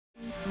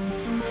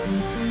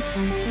All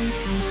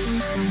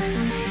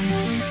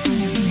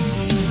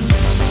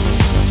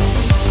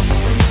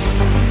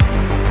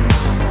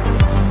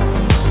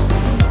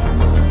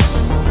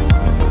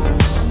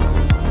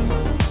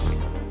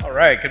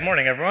right, good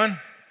morning, everyone.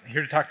 I'm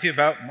here to talk to you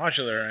about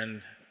modular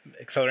and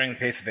accelerating the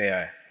pace of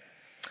AI.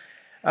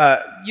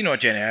 You know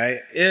what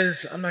GenAI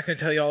is. I'm not going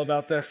to tell you all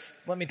about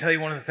this. Let me tell you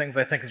one of the things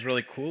I think is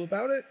really cool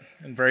about it,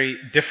 and very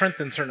different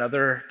than certain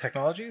other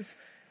technologies,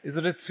 is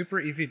that it's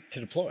super easy to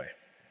deploy.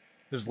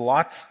 There's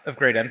lots of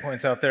great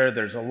endpoints out there.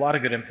 There's a lot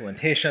of good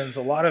implementations,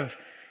 a lot of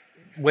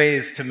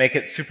ways to make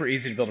it super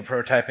easy to build a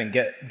prototype and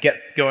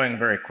get going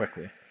very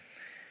quickly.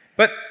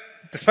 But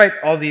despite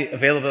all the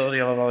availability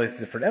of all these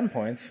different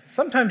endpoints,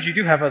 sometimes you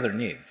do have other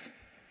needs.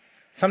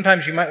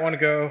 Sometimes you might want to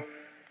go,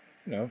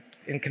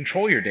 and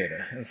control your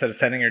data instead of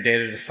sending your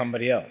data to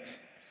somebody else.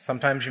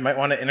 Sometimes you might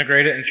want to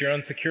integrate it into your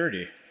own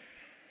security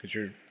because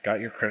you've got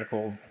your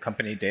critical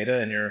company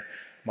data in your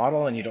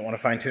model and you don't want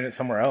to fine-tune it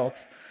somewhere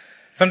else.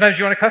 Sometimes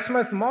you want to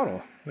customize the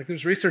model. Like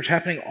there's research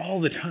happening all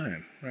the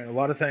time, right? A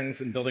lot of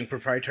things in building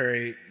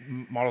proprietary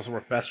models that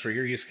work best for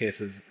your use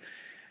cases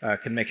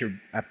can make your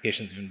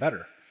applications even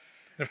better.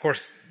 And of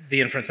course, the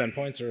inference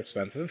endpoints are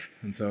expensive,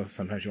 and so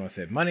sometimes you want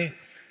to save money.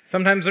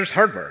 Sometimes there's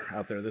hardware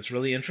out there that's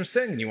really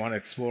interesting, and you want to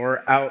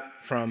explore out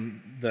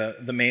from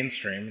the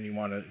mainstream, and you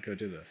want to go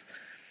do this.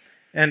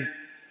 And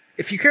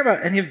if you care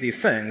about any of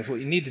these things, what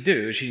you need to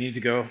do is you need to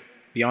go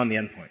beyond the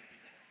endpoint.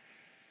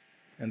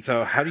 And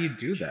so how do you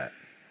do that?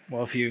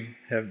 Well,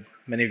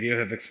 many of you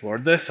have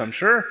explored this, I'm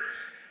sure.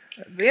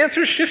 The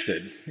answer is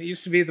shifted. It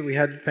used to be that we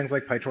had things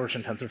like PyTorch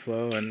and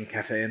TensorFlow and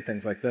Caffe and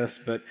things like this,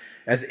 but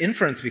as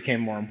inference became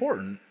more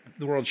important,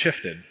 the world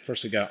shifted.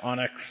 First we got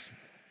Onyx,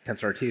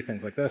 TensorRT,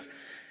 things like this.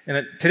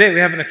 And today we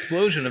have an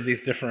explosion of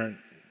these different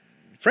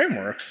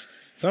frameworks,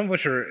 some of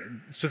which are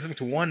specific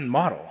to one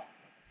model.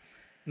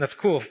 And that's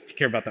cool if you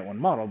care about that one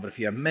model, but if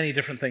you have many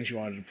different things you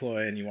want to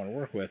deploy and you want to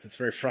work with, it's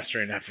very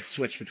frustrating to have to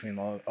switch between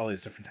all these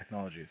different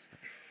technologies.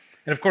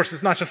 And of course,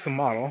 it's not just the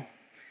model.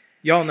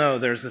 You all know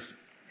there's this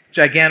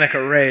gigantic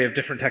array of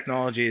different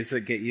technologies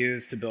that get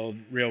used to build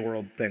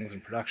real-world things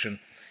in production.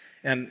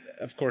 And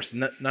of course,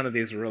 none of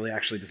these are really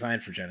actually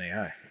designed for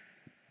GenAI.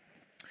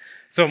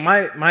 So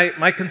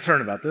my concern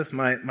about this,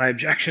 my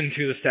objection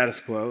to the status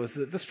quo, is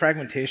that this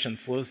fragmentation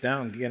slows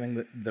down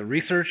getting the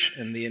research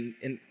and the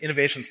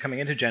innovations coming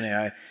into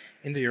GenAI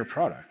into your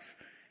products.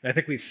 And I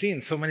think we've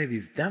seen so many of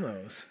these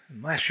demos.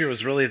 And last year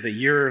was really the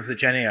year of the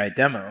GenAI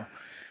demo.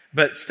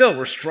 But still,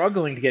 we're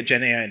struggling to get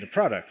GenAI into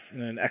products in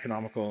an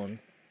economical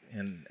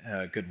and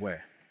good way.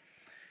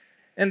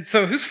 And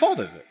so whose fault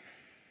is it?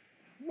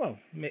 Well,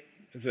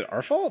 is it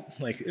our fault?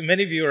 Like,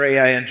 many of you are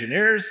AI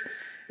engineers.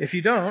 If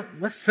you don't,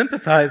 let's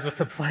sympathize with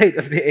the plight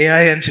of the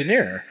AI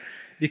engineer.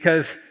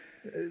 Because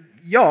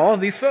y'all,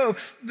 these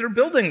folks, they're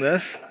building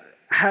this,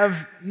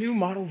 have new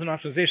models and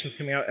optimizations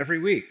coming out every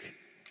week,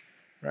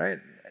 right?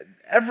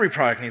 Every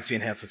product needs to be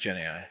enhanced with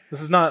GenAI.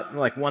 This is not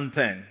like one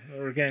thing.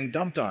 We're getting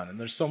dumped on, and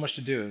there's so much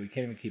to do, we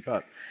can't even keep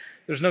up.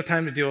 There's no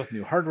time to deal with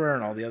new hardware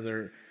and all the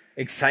other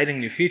exciting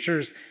new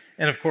features.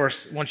 And of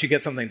course, once you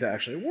get something that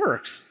actually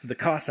works, the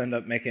costs end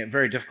up making it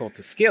very difficult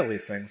to scale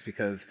these things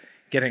because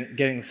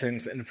getting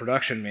things into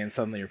production means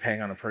suddenly you're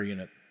paying on a per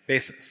unit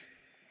basis.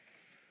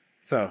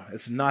 So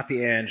it's not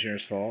the AI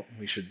engineer's fault.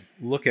 We should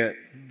look at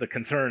the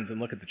concerns and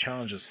look at the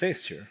challenges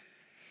faced here.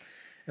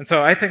 And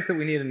so I think that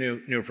we need a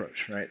new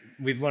approach, right?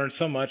 We've learned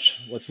so much.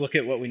 Let's look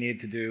at what we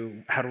need to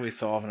do. How do we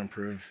solve and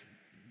improve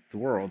the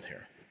world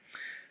here?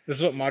 This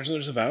is what Modular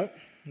is about.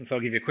 And so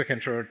I'll give you a quick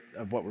intro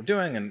of what we're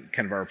doing and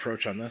kind of our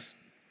approach on this.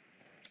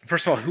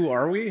 First of all, who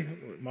are we?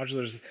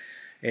 Modular is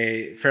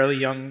a fairly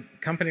young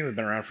company. We've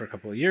been around for a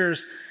couple of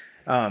years.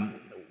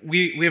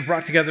 We have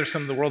brought together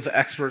some of the world's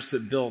experts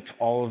that built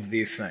all of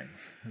these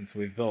things. And so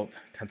we've built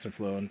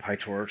TensorFlow and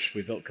PyTorch.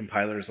 We built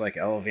compilers like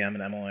LLVM and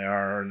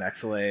MLAR and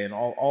XLA and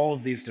all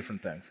of these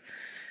different things.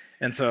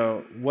 And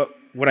so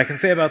what I can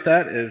say about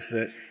that is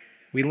that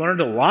we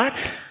learned a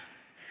lot,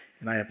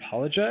 and I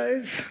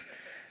apologize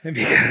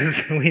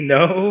because we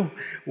know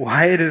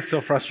why it is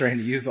so frustrating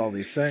to use all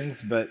these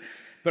things, but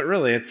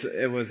really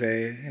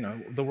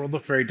the world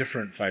looked very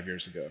different 5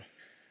 years ago.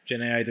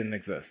 GenAI didn't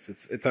exist.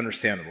 It's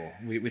understandable.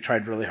 We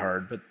tried really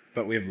hard,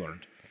 but we have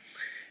learned.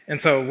 And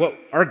so what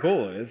our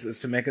goal is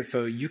to make it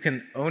so you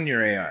can own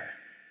your AI.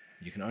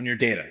 You can own your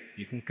data.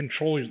 You can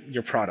control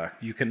your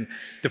product. You can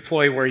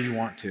deploy where you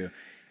want to.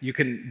 You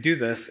can do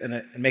this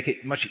and make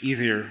it much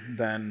easier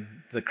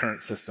than the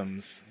current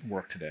systems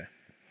work today.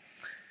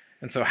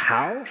 And so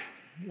how?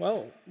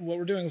 Well, what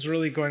we're doing is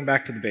really going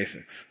back to the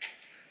basics.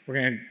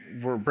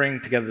 We're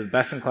bringing together the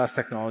best-in-class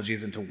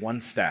technologies into one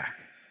stack,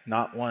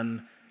 not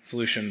one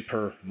solution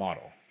per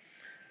model.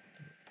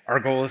 Our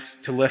goal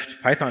is to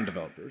lift Python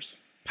developers,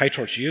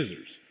 PyTorch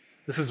users.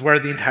 This is where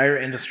the entire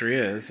industry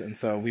is, and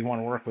so we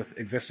want to work with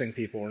existing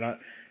people. We're not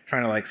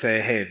trying to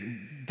say, hey,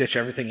 ditch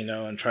everything you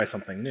know and try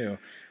something new.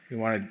 We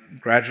want to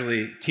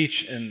gradually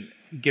teach and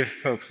give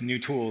folks new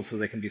tools so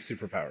they can be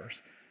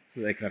superpowers,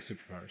 so they can have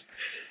superpowers.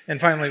 And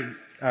finally,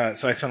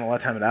 so I spent a lot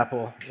of time at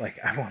Apple.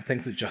 I want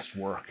things that just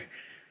work.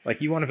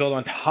 Like, you want to build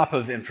on top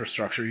of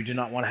infrastructure. You do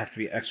not want to have to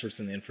be experts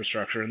in the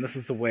infrastructure. And this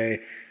is the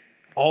way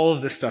all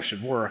of this stuff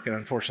should work. And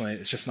unfortunately,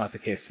 it's just not the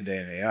case today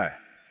in AI.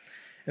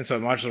 And so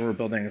at Modular, we're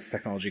building this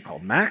technology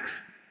called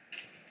MAX.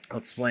 I'll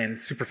explain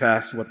super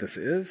fast what this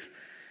is.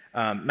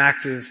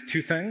 MAX is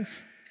two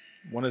things.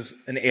 One is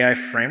an AI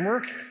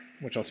framework,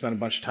 which I'll spend a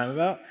bunch of time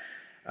about.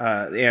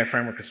 The AI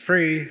framework is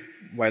free,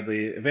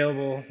 widely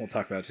available. We'll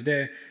talk about it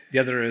today. The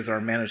other is our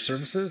managed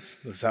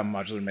services. This is how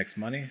Modular makes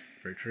money,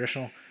 very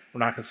traditional. We're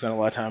not going to spend a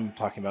lot of time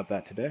talking about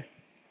that today.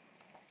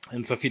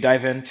 And so if you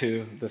dive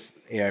into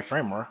this AI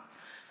framework,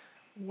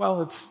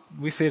 well,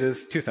 we see it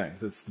as two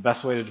things. It's the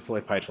best way to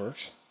deploy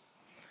PyTorch.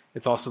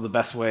 It's also the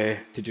best way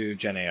to do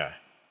Gen AI.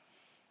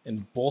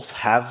 And both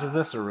halves of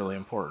this are really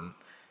important.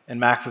 And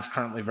Max is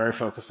currently very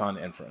focused on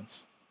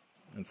inference.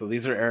 And so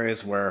these are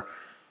areas where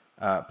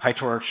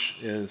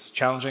PyTorch is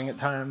challenging at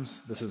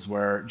times. This is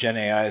where Gen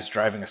AI is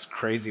driving us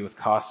crazy with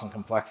cost and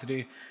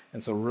complexity.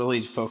 And so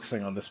really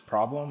focusing on this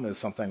problem is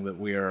something that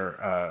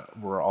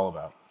we're all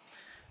about.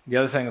 The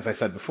other thing, as I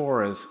said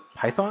before, is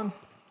Python.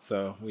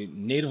 So we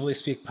natively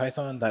speak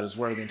Python. That is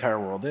where the entire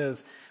world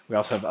is. We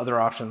also have other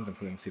options,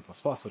 including C++,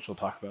 which we'll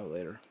talk about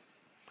later.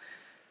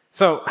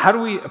 So how do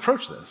we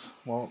approach this?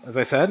 Well, as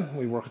I said,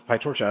 we work with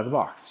PyTorch out of the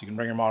box. You can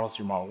bring your models,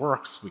 your model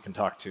works. We can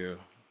talk to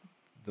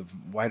the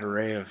wide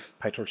array of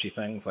PyTorchy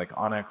things like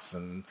Onyx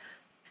and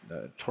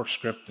Torch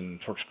script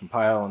and Torch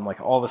compile and like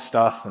all this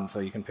stuff. And so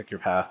you can pick your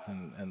path,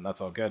 and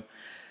that's all good.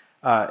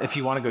 If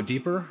you want to go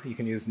deeper, you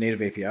can use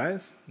native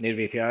APIs.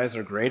 Native APIs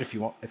are great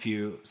if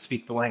you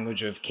speak the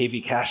language of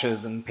KV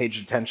caches and page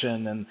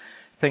detention and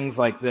things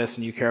like this,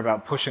 and you care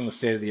about pushing the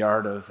state of the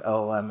art of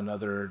LLM and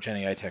other Gen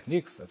AI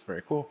techniques. That's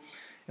very cool.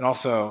 And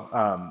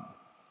also,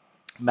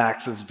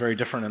 Max is very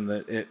different in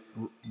that it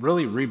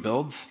really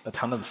rebuilds a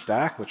ton of the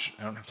stack, which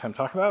I don't have time to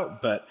talk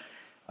about, but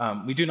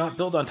we do not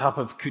build on top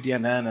of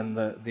cuDNN and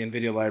the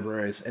NVIDIA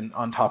libraries and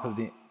on top of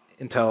the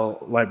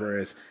Intel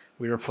libraries.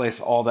 We replace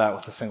all that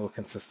with a single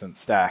consistent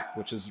stack,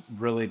 which is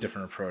really a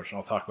different approach, and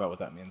I'll talk about what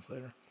that means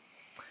later.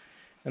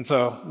 And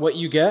so what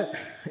you get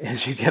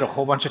is you get a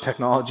whole bunch of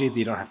technology that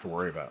you don't have to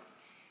worry about.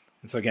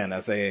 And so again,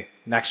 as a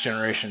next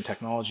generation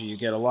technology, you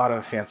get a lot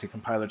of fancy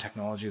compiler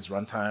technologies,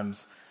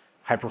 runtimes,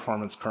 high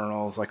performance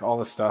kernels, like all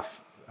this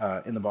stuff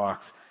in the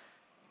box,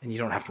 and you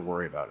don't have to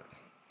worry about it,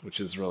 which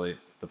is really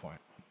the point.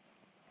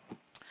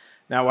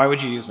 Now, why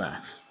would you use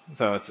Max?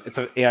 So it's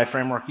an AI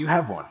framework. You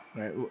have one,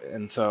 right?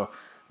 And so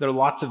there are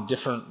lots of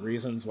different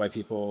reasons why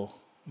people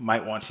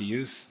might want to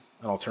use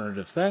an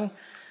alternative thing.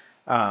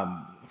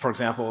 For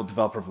example,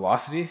 developer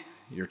velocity,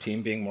 your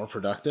team being more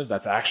productive.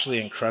 That's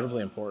actually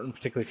incredibly important,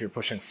 particularly if you're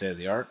pushing state of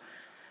the art.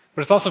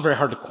 But it's also very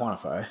hard to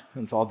quantify.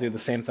 And so I'll do the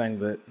same thing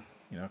that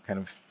kind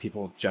of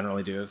people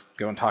generally do, is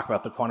go and talk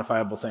about the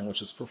quantifiable thing,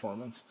 which is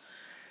performance.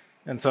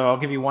 And so I'll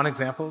give you one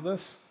example of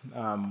this.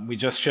 We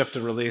just shipped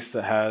a release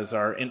that has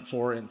our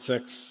int4,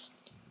 int6,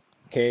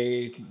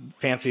 K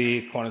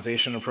fancy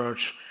quantization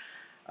approach.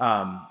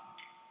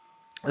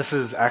 This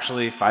is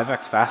actually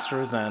 5x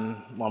faster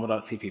than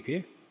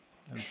llama.cpp.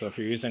 And so if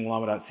you're using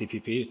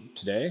llama.cpp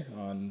today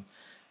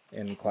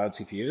in cloud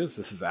CPUs,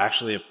 this is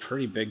actually a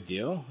pretty big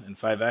deal. And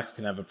 5x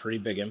can have a pretty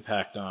big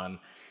impact on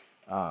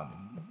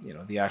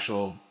the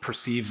actual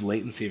perceived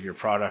latency of your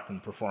product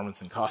and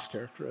performance and cost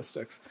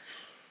characteristics.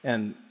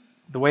 And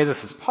the way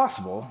this is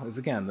possible is,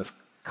 again, this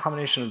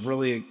combination of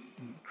really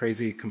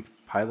crazy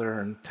compiler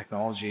and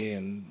technology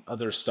and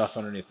other stuff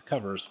underneath the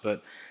covers.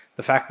 But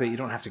the fact that you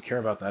don't have to care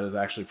about that is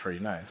actually pretty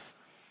nice.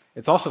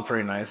 It's also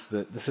pretty nice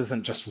that this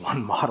isn't just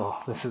one model.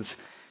 This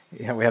is,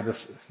 we have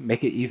this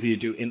make it easy to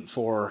do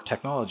int4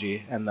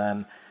 technology, and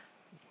then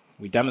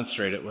we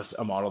demonstrate it with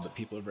a model that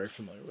people are very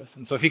familiar with.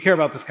 And so if you care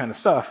about this kind of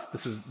stuff,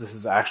 this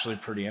is actually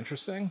pretty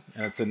interesting,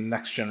 and it's a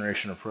next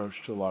generation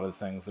approach to a lot of the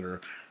things that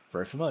are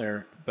very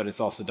familiar, but it's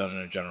also done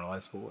in a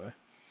generalizable way.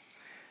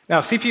 Now,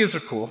 CPUs are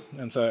cool,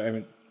 and so I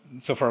mean,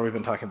 so far we've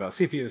been talking about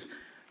CPUs,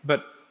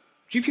 but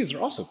GPUs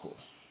are also cool.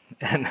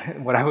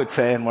 And what I would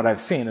say and what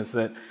I've seen is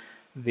that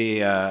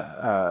the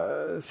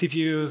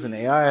CPUs and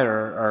AI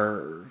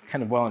are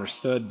kind of well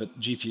understood, but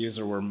GPUs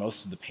are where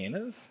most of the pain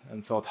is.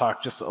 And so I'll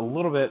talk just a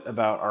little bit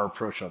about our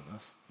approach on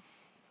this.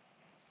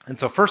 And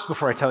so first,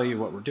 before I tell you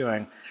what we're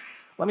doing,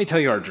 let me tell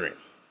you our dream.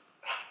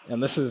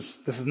 And this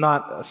is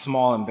not a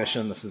small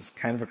ambition. This is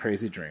kind of a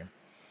crazy dream.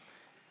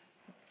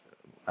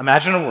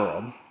 Imagine a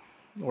world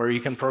where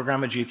you can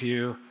program a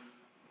GPU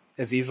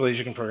as easily as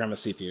you can program a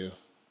CPU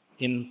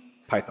in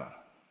Python.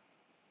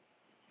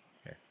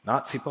 Okay.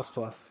 Not C++,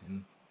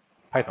 in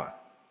Python.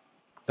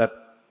 That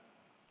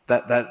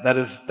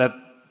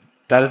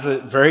is a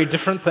very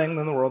different thing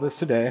than the world is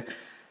today.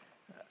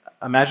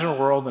 Imagine a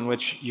world in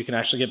which you can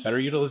actually get better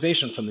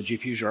utilization from the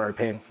GPUs you're already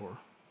paying for.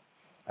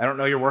 I don't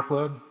know your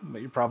workload,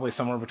 but you're probably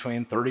somewhere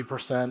between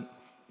 30%,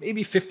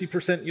 maybe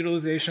 50%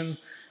 utilization,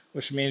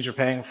 which means you're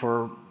paying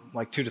for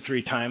like 2 to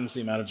 3 times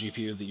the amount of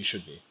GPU that you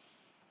should be.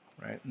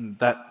 Right? And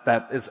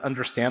that is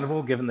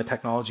understandable given the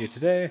technology of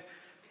today,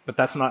 but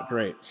that's not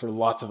great for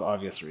lots of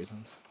obvious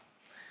reasons.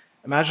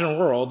 Imagine a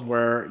world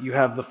where you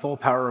have the full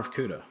power of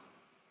CUDA.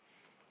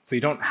 So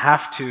you don't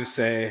have to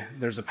say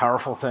there's a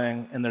powerful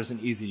thing and there's an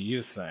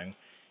easy-to-use thing.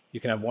 You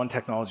can have one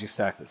technology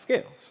stack that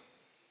scales.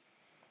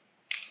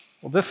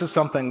 Well, this is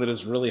something that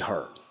is really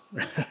hard.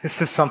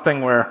 This is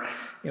something where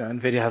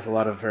NVIDIA has a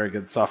lot of very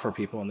good software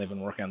people, and they've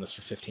been working on this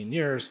for 15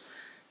 years.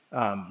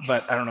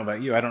 But I don't know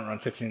about you. I don't run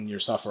 15-year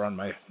software on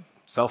my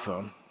cell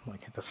phone.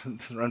 Like, it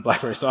doesn't run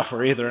BlackBerry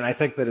software either. And I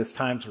think that it's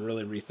time to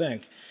really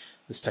rethink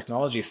this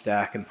technology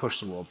stack and push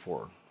the world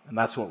forward. And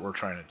that's what we're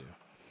trying to do.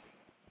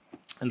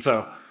 And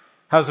so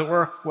how does it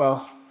work?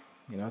 Well,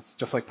 it's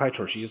just like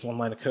PyTorch. You use one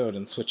line of code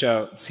and switch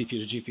out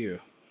CPU to GPU.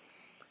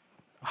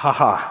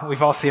 Haha,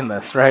 we've all seen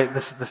this, right?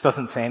 This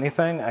doesn't say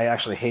anything. I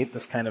actually hate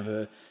this kind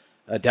of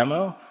a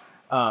demo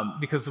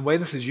because the way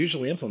this is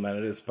usually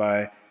implemented is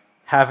by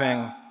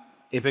having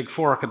a big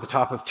fork at the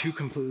top of two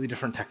completely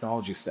different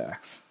technology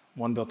stacks,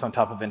 one built on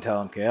top of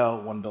Intel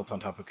MKL, one built on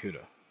top of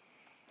CUDA.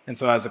 And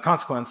so as a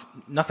consequence,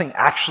 nothing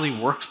actually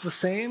works the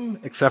same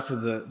except for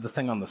the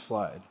thing on the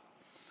slide.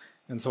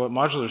 And so what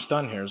Modular's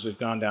done here is we've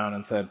gone down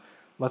and said,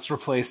 let's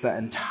replace that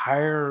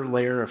entire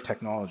layer of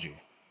technology.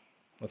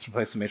 Let's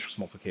replace the matrix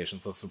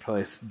multiplications. Let's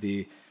replace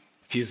the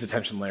fused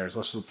attention layers.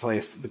 Let's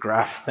replace the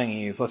graph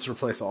thingies. Let's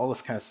replace all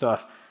this kind of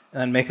stuff and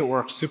then make it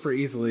work super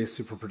easily,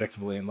 super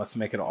predictably, and let's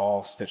make it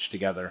all stitched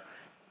together.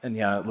 And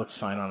yeah, it looks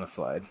fine on a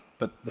slide,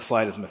 but the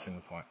slide is missing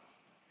the point.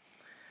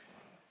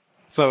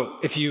 So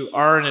if you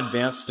are an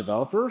advanced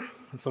developer,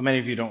 and so many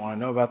of you don't want to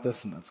know about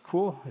this, and that's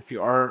cool. If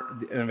you are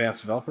an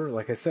advanced developer,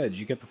 like I said,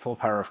 you get the full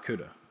power of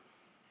CUDA.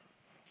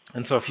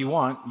 And so if you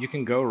want, you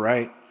can go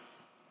write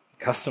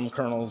custom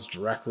kernels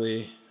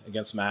directly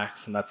against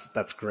MAX, and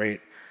that's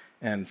great.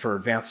 And for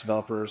advanced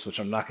developers, which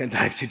I'm not going to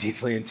dive too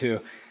deeply into,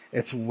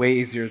 it's way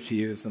easier to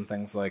use than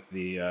things like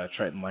the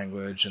Triton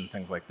language and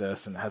things like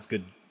this, and it has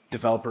good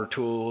developer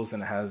tools,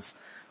 and it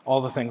has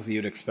all the things that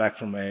you'd expect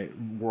from a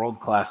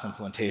world-class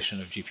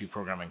implementation of GPU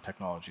programming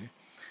technology.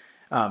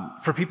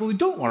 For people who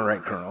don't want to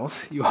write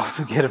kernels, you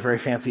also get a very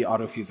fancy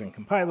auto-fusing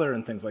compiler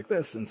and things like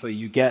this, and so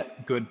you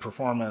get good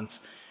performance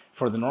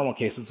for the normal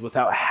cases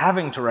without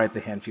having to write the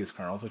hand-fused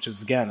kernels, which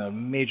is, again, a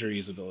major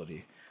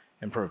usability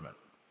improvement.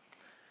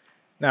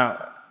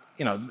 Now,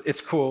 it's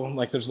cool.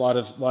 Like, there's a lot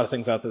of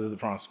things out there that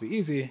promise to be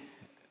easy,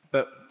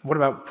 but what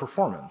about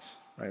performance?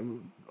 Right?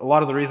 A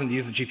lot of the reason to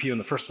use a GPU in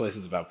the first place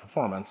is about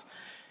performance.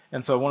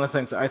 And so one of the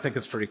things that I think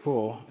is pretty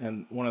cool,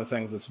 and one of the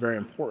things that's very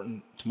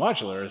important to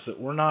Modular, is that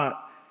we're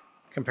not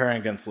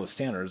comparing against list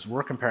standards.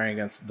 We're comparing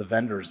against the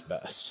vendor's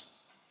best.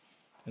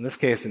 In this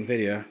case,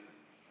 NVIDIA,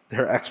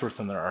 they're experts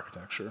in their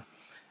architecture.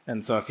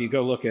 And so if you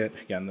go look at,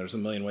 again, there's a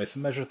million ways to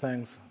measure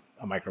things,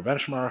 a micro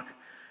benchmark.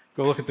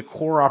 Go look at the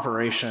core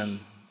operation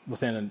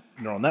within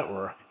a neural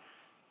network,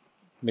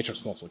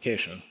 matrix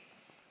multiplication.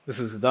 This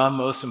is the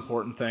most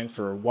important thing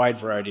for a wide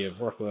variety of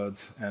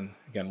workloads, and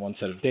again, one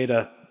set of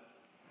data.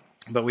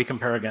 But we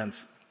compare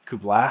against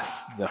CUDA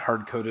C, the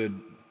hard-coded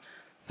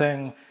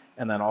thing,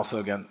 and then also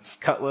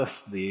against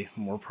Cutlass, the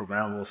more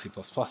programmable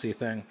C++y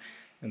thing.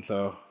 And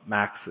so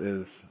Max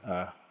is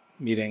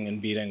meeting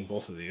and beating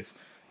both of these,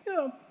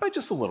 by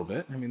just a little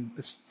bit. I mean,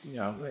 it's,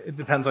 it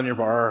depends on your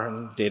bar,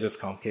 and data is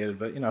complicated.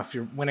 But if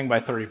you're winning by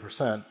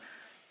 30%,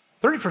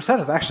 30%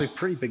 is actually a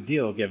pretty big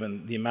deal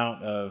given the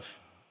amount of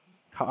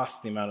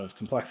cost, the amount of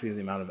complexity,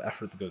 the amount of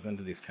effort that goes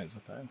into these kinds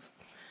of things.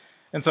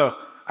 And so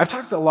I've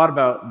talked a lot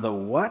about the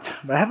what,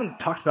 but I haven't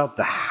talked about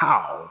the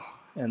how.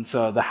 And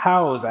so the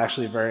how is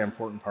actually a very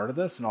important part of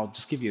this, and I'll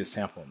just give you a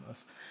sample in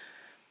this.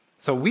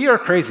 So we are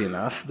crazy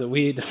enough that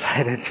we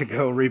decided to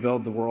go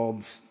rebuild the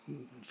world's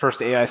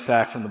first AI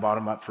stack from the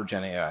bottom up for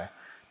Gen AI.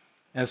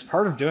 And as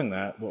part of doing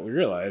that, what we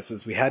realized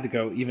is we had to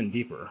go even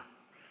deeper.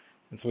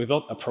 And so we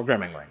built a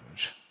programming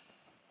language.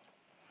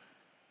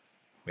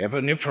 We have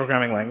a new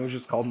programming language.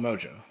 It's called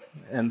Mojo.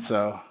 And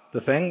so the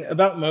thing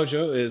about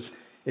Mojo is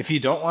if you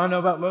don't want to know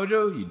about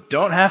Mojo, you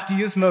don't have to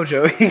use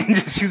Mojo. You can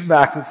just use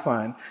Max. It's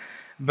fine.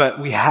 But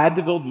we had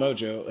to build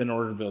Mojo in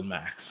order to build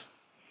Max.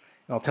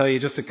 And I'll tell you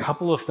just a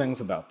couple of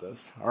things about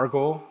this. Our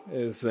goal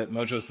is that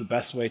Mojo is the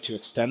best way to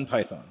extend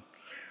Python.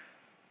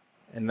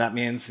 And that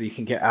means that you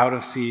can get out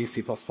of C,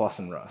 C++,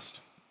 and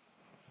Rust.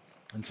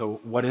 And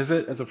so what is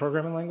it as a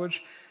programming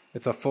language?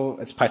 It's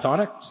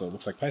Pythonic, so it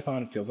looks like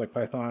Python, it feels like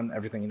Python.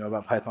 Everything you know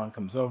about Python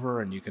comes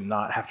over, and you can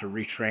not have to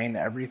retrain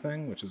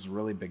everything, which is a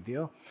really big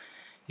deal.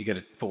 You get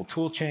a full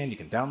tool chain. You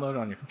can download it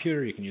on your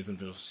computer. You can use it in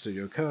Visual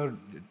Studio Code.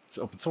 It's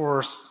open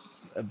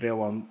source,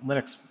 available on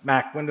Linux,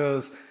 Mac,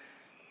 Windows.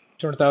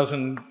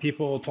 200,000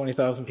 people,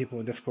 20,000 people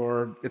in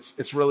Discord.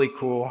 It's really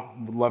cool.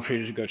 Would love for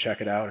you to go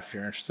check it out if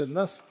you're interested in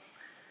this.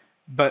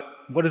 But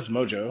what is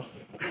Mojo?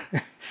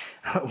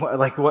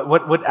 Like,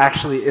 what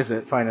actually is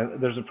it? Fine,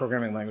 there's a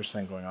programming language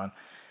thing going on.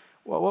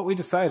 Well, what we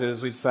decided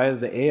is we decided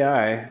that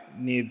AI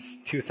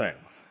needs two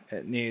things.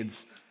 It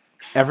needs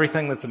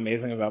everything that's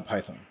amazing about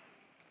Python.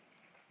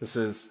 This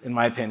is, in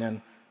my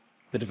opinion,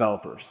 the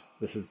developers.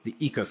 This is the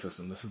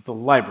ecosystem. This is the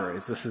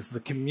libraries. This is the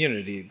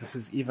community. This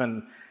is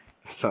even,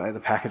 sorry, the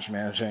package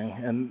managing,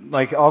 and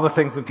like all the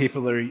things that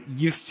people are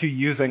used to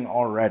using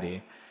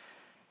already.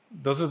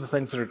 Those are the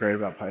things that are great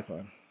about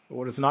Python. But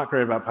what is not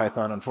great about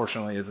Python,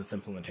 unfortunately, is its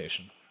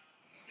implementation.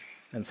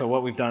 And so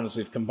what we've done is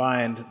we've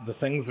combined the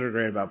things that are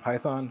great about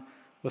Python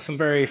with some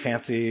very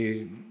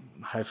fancy,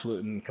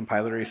 highfalutin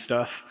compilery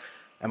stuff,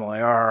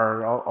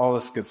 MLAR, all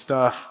this good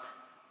stuff,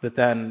 that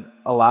then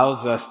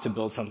allows us to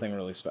build something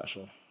really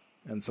special.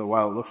 And so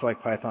while it looks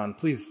like Python,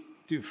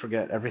 please do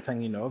forget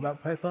everything you know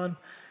about Python,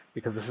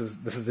 because this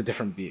is a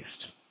different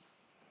beast.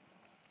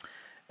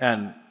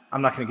 And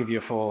I'm not going to give you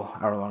a full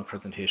hour-long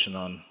presentation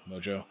on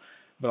Mojo,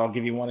 but I'll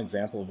give you one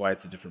example of why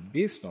it's a different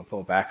beast, and I'll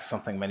pull it back to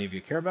something many of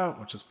you care about,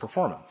 which is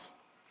performance.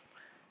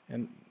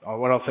 And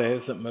what I'll say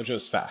is that Mojo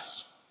is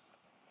fast.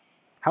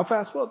 How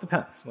fast? Well, it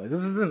depends. Like,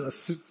 this isn't a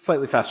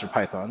slightly faster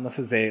Python. This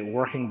is a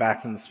working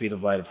back from the speed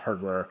of light of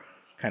hardware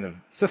kind of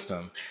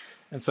system.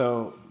 And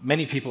so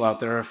many people out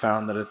there have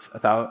found that it's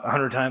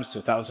 100 times to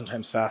 1,000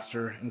 times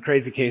faster. In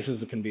crazy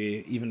cases, it can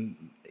be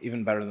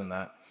even better than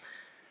that.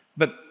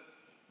 But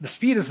the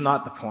speed is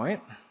not the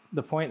point.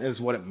 The point is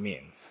what it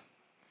means.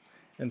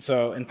 And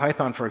so in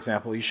Python, for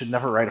example, you should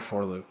never write a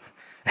for loop.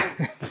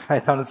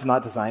 Python is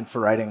not designed for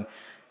writing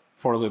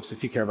for loops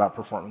if you care about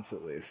performance,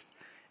 at least.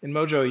 In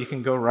Mojo, you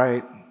can go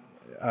write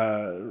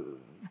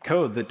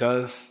code that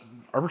does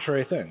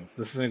arbitrary things.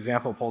 This is an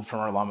example pulled from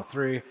our Llama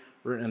 3,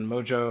 written in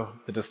Mojo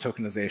that does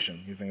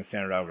tokenization using a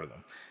standard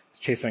algorithm. It's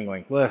chasing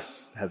linked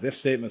lists, has if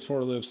statements,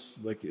 for loops,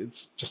 like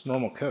it's just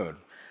normal code.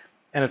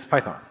 And it's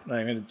Python.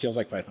 I mean, it feels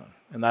like Python.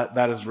 And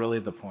that is really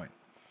the point.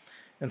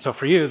 And so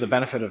for you, the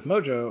benefit of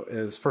Mojo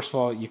is, first of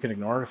all, you can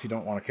ignore it if you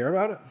don't want to care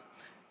about it.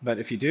 But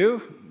if you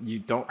do, you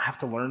don't have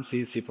to learn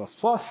C, C++.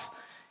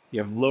 You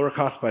have lower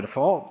cost by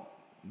default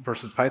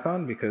versus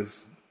Python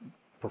because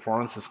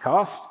performance is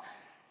cost.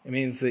 It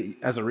means that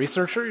as a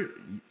researcher,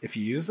 if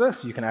you use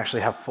this, you can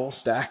actually have full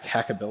stack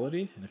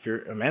hackability. And if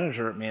you're a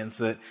manager, it means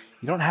that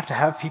you don't have to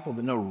have people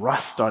that know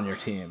Rust on your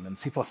team and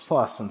C++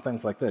 and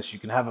things like this. You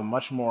can have a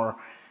much more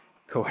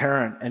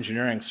coherent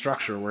engineering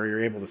structure where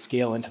you're able to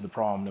scale into the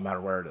problem no matter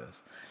where it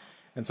is.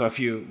 And so if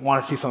you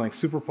want to see something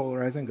super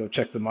polarizing, go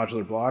check the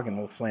Modular blog, and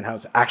we'll explain how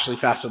it's actually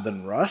faster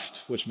than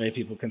Rust, which many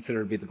people consider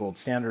to be the gold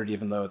standard,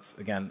 even though it's,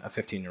 again, a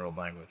 15-year-old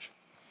language.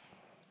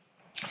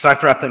 So I have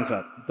to wrap things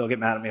up. They'll get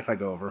mad at me if I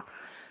go over.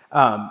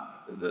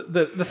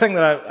 The thing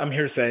that I'm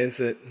here to say is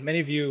that many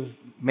of you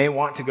may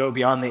want to go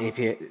beyond the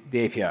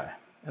API.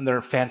 And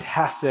they're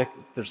fantastic.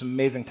 There's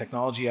amazing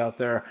technology out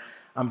there.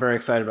 I'm very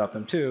excited about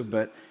them too.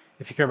 But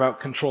if you care about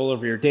control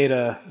over your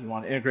data, you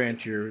want to integrate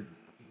into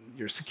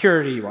your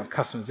security, you want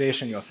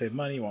customization, you want to save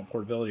money, you want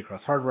portability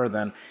across hardware,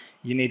 then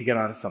you need to get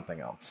on to something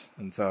else.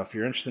 And so if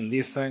you're interested in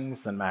these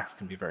things, then Max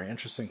can be very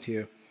interesting to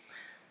you.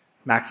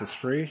 Max is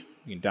free.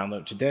 You can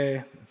download it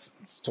today.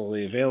 It's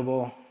totally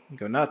available. You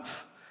can go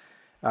nuts.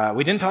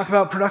 We didn't talk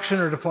about production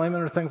or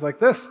deployment or things like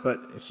this, but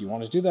if you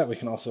want to do that, we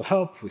can also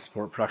help. We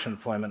support production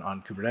deployment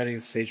on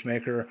Kubernetes,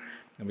 SageMaker,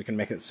 and we can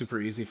make it super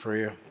easy for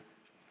you.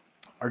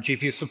 Our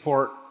GPU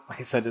support, like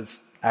I said,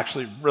 is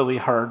actually really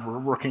hard. We're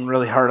working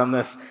really hard on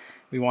this.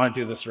 We want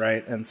to do this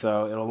right, and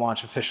so it'll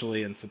launch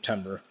officially in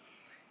September.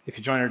 If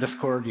you join our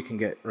Discord, you can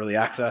get early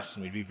access,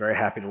 and we'd be very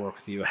happy to work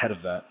with you ahead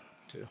of that,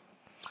 too.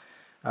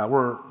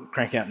 We're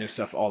cranking out new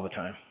stuff all the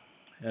time.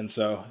 And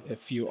so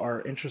if you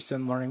are interested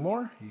in learning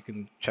more, you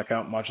can check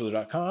out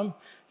modular.com,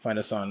 find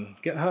us on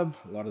GitHub.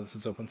 A lot of this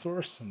is open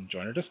source, and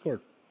join our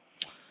Discord.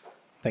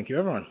 Thank you,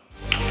 everyone.